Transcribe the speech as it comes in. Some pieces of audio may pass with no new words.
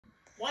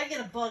Why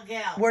get a bug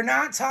out? We're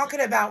not talking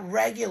about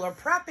regular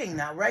prepping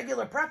now.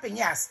 Regular prepping,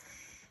 yes.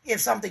 If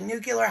something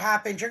nuclear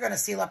happens, you're going to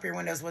seal up your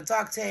windows with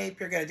duct tape.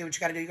 You're going to do what you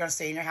got to do. You're going to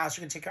stay in your house.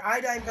 You're going to take your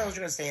iodine pills.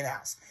 You're going to stay in the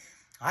house.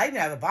 I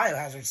even have a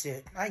biohazard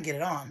suit. I can get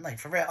it on, like,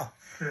 for real.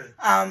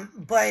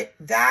 But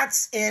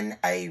that's in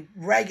a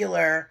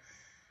regular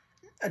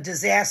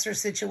disaster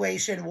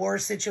situation, war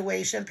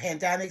situation,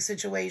 pandemic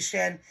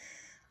situation,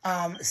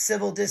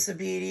 civil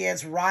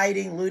disobedience,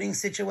 rioting, looting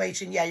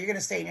situation. Yeah, you're going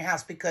to stay in your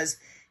house because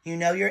you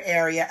know your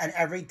area and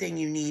everything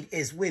you need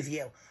is with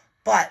you.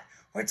 But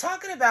we're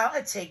talking about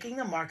a taking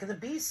the mark of the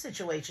beast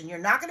situation. You're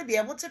not going to be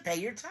able to pay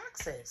your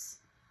taxes.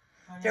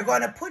 They're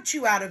going to put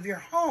you out of your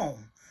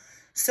home.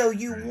 So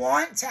you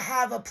want to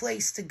have a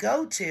place to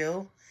go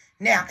to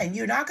now, and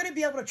you're not going to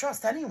be able to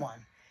trust anyone.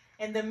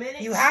 And the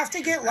minute you have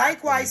to get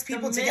likewise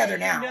people together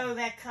now. You know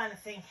that kind of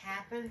thing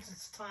happens,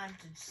 it's time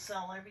to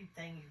sell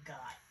everything you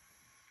got.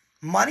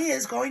 Money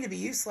is going to be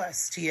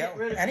useless to you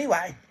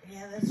anyway.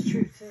 Yeah, that's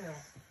true too.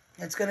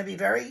 It's going to be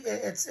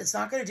it's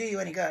not going to do you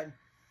any good.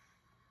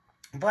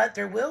 But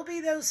there will be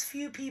those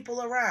few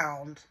people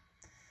around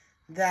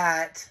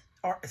that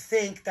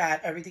think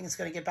that everything is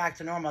going to get back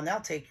to normal and they'll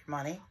take your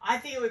money. I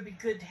think it would be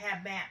good to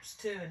have maps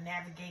too and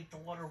navigate the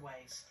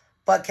waterways.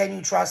 But can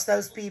you trust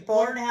those people?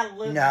 Learn how to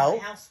live on a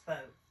houseboat.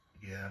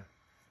 Yeah.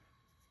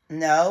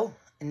 No,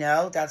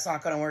 that's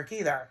not going to work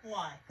either.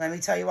 Why? Let me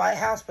tell you why a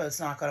houseboat's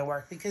not going to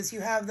work. Because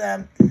you have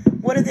them,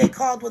 what are they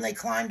called when they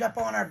climbed up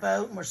on our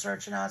boat and were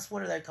searching us?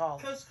 What are they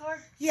called? Coast Guard?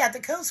 Yeah, the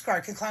Coast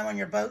Guard can climb on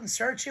your boat and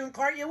search you and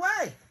cart you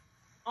away.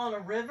 On a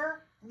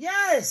river?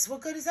 Yes.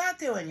 What good is that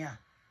doing you?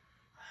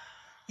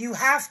 You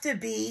have to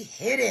be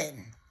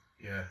hidden.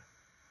 Yeah.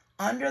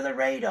 Under the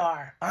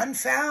radar.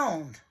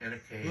 Unfound. In a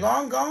cave.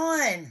 Long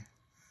gone.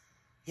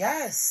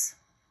 Yes.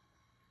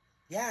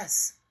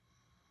 Yes.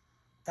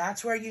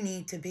 That's where you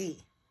need to be.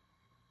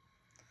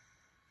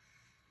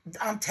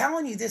 I'm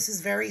telling you, this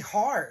is very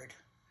hard.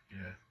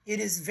 Yeah. It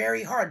is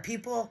very hard.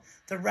 People,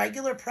 the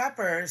regular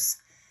preppers,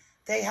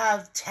 they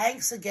have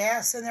tanks of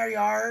gas in their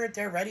yard.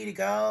 They're ready to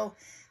go.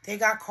 They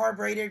got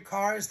carbureted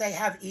cars. They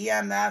have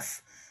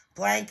EMF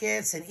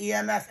blankets and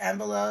EMF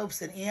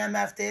envelopes and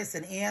EMF this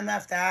and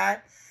EMF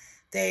that.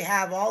 They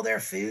have all their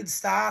food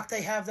stocked.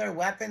 They have their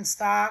weapons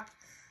stocked.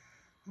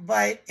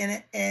 But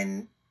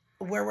in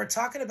where we're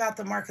talking about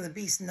the mark of the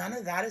beast, none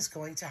of that is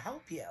going to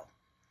help you.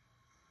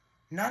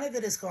 None of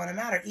it is going to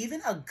matter.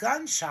 Even a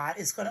gunshot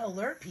is going to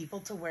alert people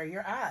to where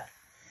you're at.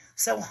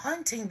 So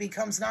hunting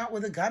becomes not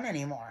with a gun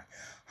anymore.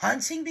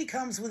 Hunting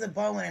becomes with a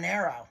bow and an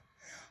arrow.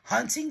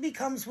 Hunting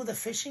becomes with a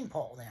fishing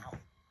pole now.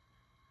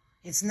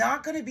 It's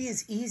not going to be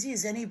as easy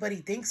as anybody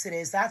thinks it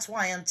is. That's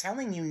why I'm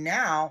telling you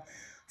now,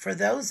 for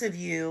those of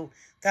you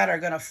that are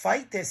going to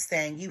fight this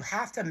thing, you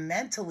have to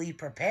mentally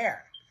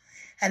prepare.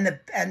 And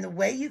the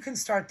way you can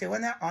start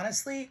doing that,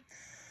 honestly,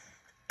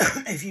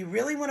 if you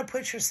really want to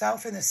put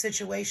yourself in the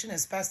situation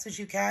as best as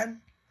you can,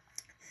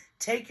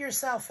 take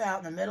yourself out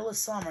in the middle of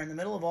summer, in the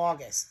middle of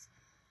August,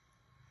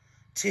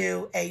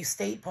 to a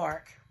state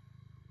park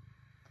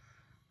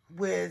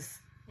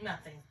with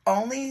nothing.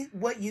 Only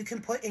what you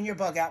can put in your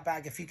bug out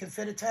bag. If you can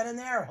fit a tent in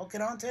there or hook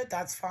it onto it,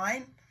 that's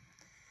fine.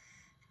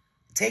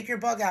 Take your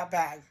bug out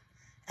bag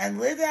and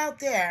live out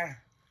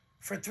there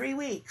for 3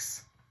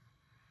 weeks.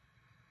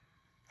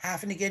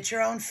 Having to get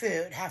your own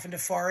food, having to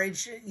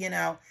forage,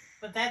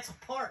 But that's a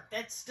park.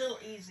 That's still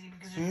easy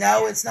because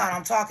no, it's not.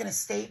 I'm talking a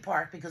state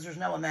park because there's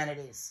no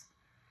amenities.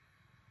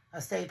 A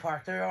state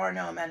park, there are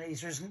no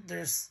amenities.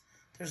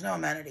 There's no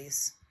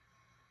amenities.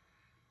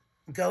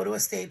 Go to a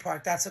state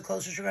park. That's the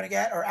closest you're going to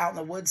get, or out in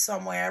the woods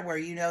somewhere where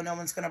you know no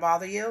one's going to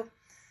bother you,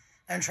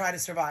 and try to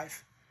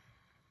survive.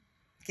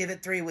 Give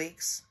it 3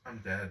 weeks. I'm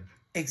dead.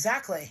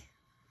 Exactly.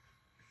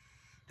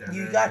 Dead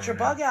You got your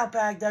bug out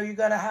bag, though. You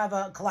got to have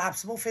a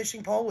collapsible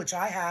fishing pole, which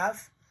I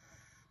have.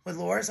 With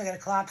lures, I got a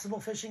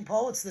collapsible fishing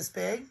pole. It's this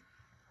big,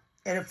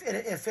 and if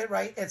it fit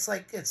right, it's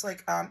like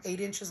 8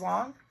 inches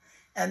long,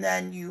 and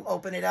then you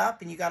open it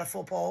up, and you got a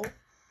full pole.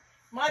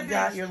 You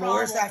got your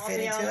lures that fit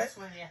into it.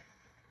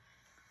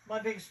 My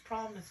biggest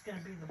problem is going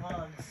to be the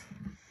bugs.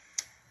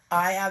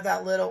 I have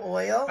that little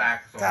oil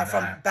from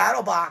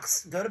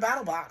BattleBox. Go to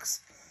BattleBox.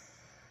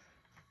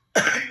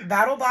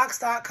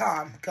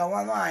 BattleBox.com. Go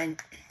online.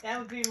 That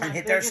would be my and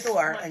hit their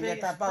store and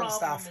get that bug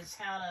stuff. Is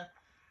how to,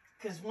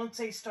 because once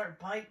they start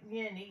biting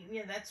you and eating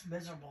you, that's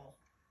miserable.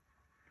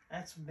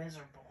 That's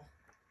miserable.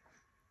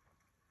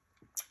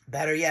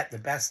 Better yet, the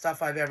best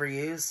stuff I've ever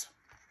used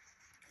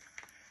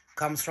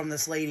comes from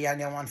this lady I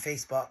know on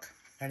Facebook.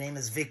 Her name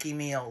is Vicky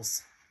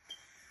Meals.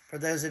 For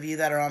those of you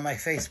that are on my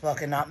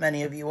Facebook, and not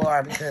many of you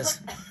are, because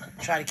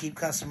I try to keep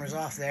customers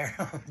off there.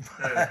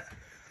 But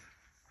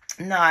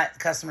not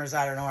customers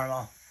that are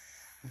normal.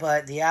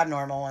 But the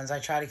abnormal ones, I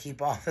try to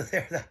keep off of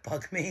there that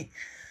bug me.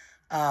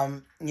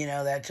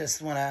 That just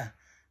want to,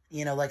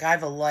 like I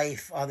have a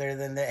life other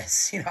than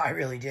this. I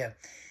really do.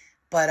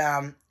 But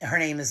her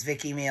name is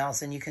Vicky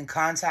Meals, and you can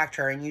contact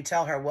her and you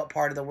tell her what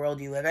part of the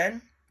world you live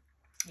in.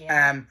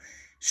 Yeah.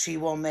 She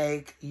will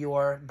make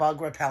your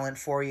bug repellent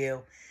for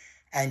you.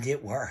 And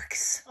it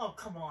works. Oh,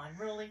 come on,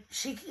 really?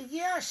 She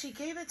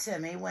gave it to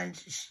me when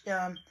she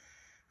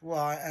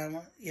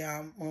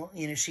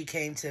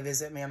came to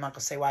visit me. I'm not gonna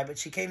say why, but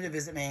she came to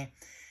visit me,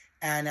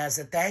 and as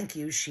a thank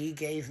you, she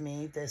gave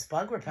me this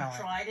bug repellent.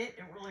 You tried it?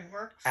 It really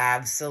worked?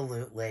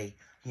 Absolutely.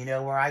 You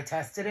know where I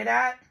tested it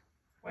at?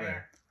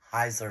 Where?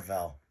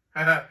 Heiserville.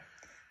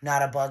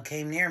 Not a bug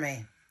came near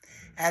me.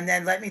 And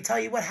then let me tell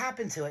you what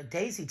happened to it.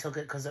 Daisy took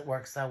it because it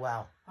worked so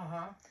well.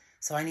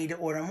 So I need to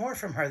order more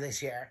from her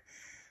this year.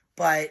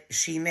 But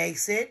she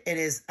makes it. It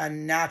is a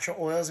natural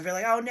oils. And be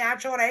like, oh,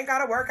 natural, it ain't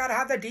got to work. Got to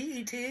have the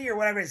DET or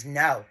whatever it is.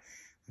 No.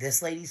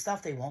 This lady's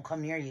stuff, they won't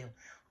come near you.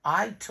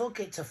 I took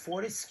it to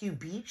Fortescue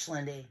Beach,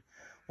 Lindy.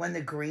 When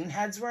the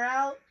greenheads were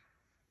out,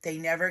 they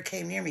never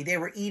came near me. They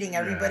were eating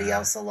everybody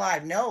else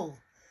alive. No.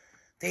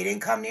 They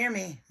didn't come near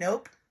me.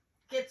 Nope.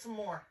 Get some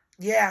more.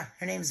 Yeah.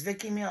 Her name's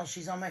Vicky Mills.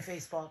 She's on my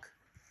Facebook.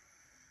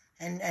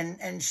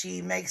 And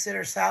she makes it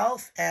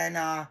herself. And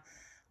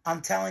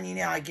I'm telling you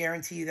now, I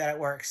guarantee you that it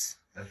works.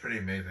 That's pretty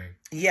amazing.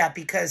 Yeah,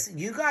 because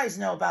you guys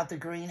know about the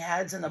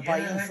greenheads and the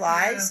biting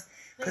flies.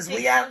 Because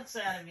we have... have...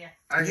 Out of you.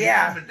 I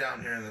hate coming down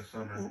here in the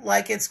summer.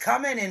 Like, it's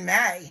coming in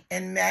May.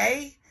 In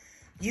May,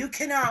 you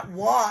cannot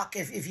walk.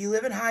 If you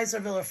live in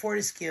Heiserville or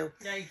Fortescue...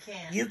 No, you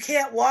can't. You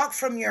can't walk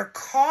from your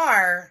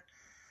car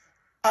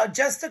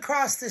just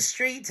across the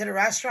street to the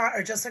restaurant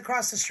or just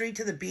across the street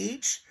to the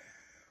beach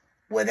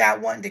without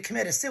wanting to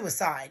commit a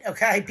suicide,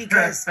 okay?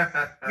 Because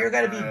you're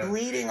going to be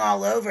bleeding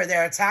all over.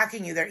 They're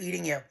attacking you. They're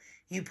eating you.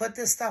 You put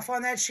this stuff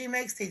on that she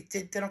makes, they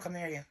don't come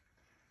near you.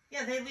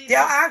 Yeah, they'll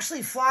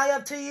actually fly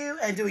up to you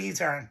and do a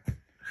U-turn.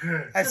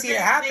 I've seen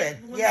it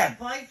happen. When they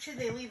bite you,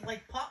 they leave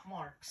like pop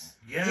marks.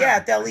 Yeah,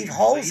 they'll leave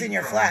holes in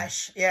your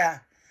flesh. Yeah.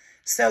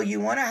 So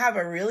you want to have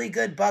a really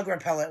good bug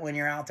repellent when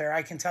you're out there.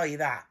 I can tell you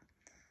that.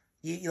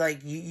 You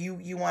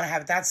want to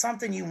have, that's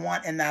something you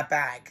want in that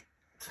bag.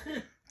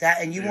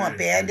 And you want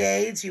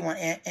Band-Aids. You want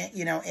what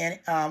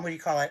do you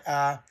call it?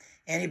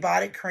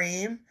 Antibiotic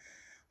cream.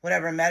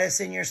 Whatever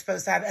medicine you're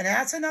supposed to have. And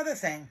that's another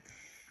thing.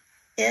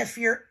 If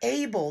you're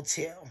able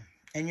to,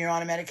 and you're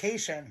on a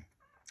medication,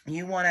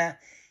 you want to,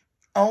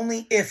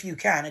 only if you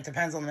can, it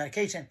depends on the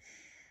medication.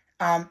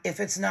 If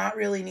it's not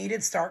really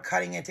needed, start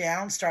cutting it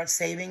down, start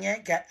saving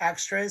it, get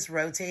extras,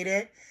 rotate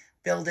it,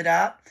 build it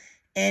up.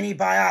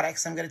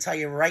 Antibiotics, I'm going to tell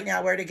you right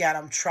now where to get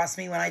them. Trust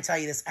me when I tell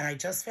you this. And I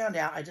just found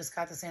out, I just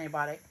got this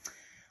antibiotic.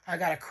 I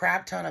got a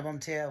crap ton of them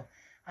too.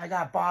 I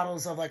got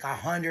bottles of like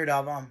 100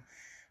 of them.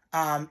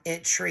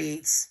 It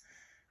treats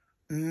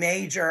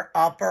major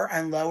upper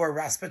and lower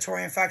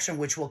respiratory infection,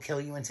 which will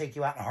kill you and take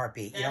you out in a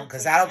heartbeat. You know,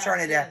 because that'll turn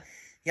into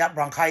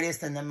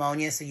bronchitis and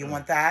pneumonia. So you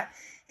want that.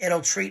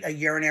 It'll treat a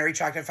urinary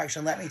tract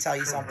infection. Let me tell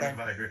you something.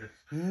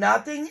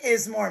 Nothing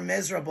is more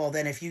miserable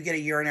than if you get a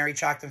urinary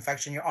tract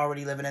infection. You're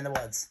already living in the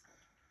woods.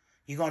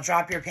 You're gonna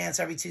drop your pants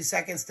every 2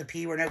 seconds to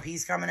pee where no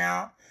pee's coming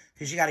out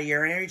because you got a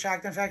urinary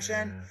tract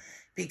infection.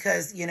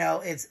 Because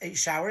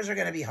showers are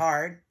gonna be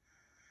hard.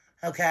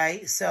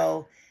 Okay,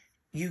 so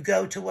you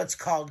go to what's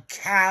called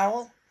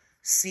cal-vet.com.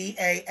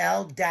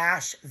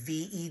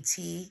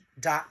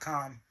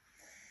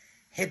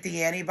 Hit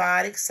the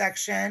antibiotics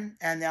section,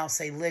 and they'll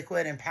say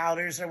liquid and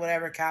powders or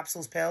whatever,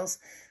 capsules, pills.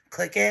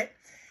 Click it.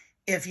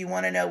 If you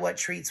want to know what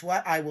treats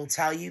what, I will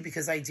tell you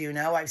because I do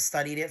know. I've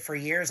studied it for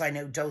years. I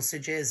know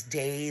dosages,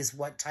 days,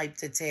 what type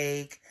to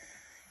take.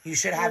 You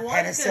should have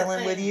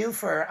penicillin with you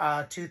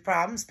for tooth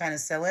problems,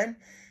 penicillin.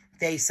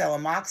 They sell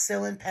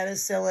amoxicillin,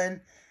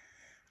 penicillin.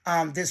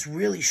 This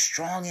really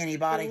strong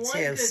antibiotic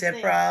too,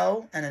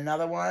 Cipro, and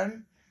another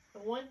one. The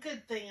one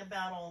good thing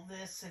about all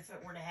this, if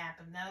it were to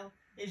happen though,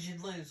 is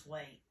you'd lose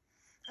weight.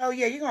 Oh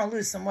yeah, you're gonna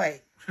lose some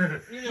weight.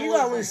 You're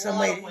gonna lose some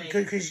weight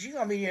because you're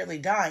gonna be nearly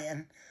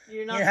dying.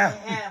 You're not gonna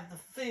have the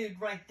food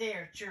right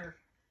there at your,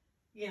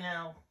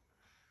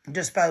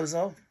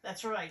 disposal.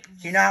 That's right.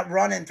 You're not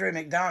running through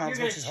McDonald's,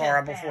 which is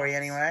horrible for you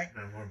anyway.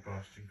 No more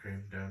Boston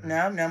cream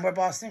donuts. No more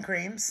Boston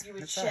creams. You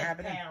would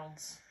shed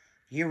pounds.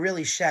 You're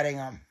really shedding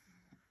them.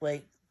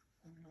 Like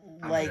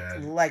a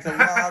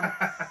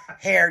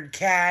long-haired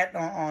cat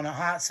on a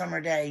hot summer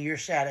day, you're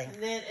shedding.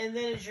 And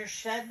then as you're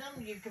shedding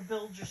them, you can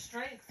build your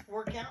strength,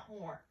 work out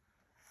more.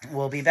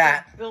 We'll be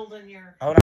back. Building your... Hold on.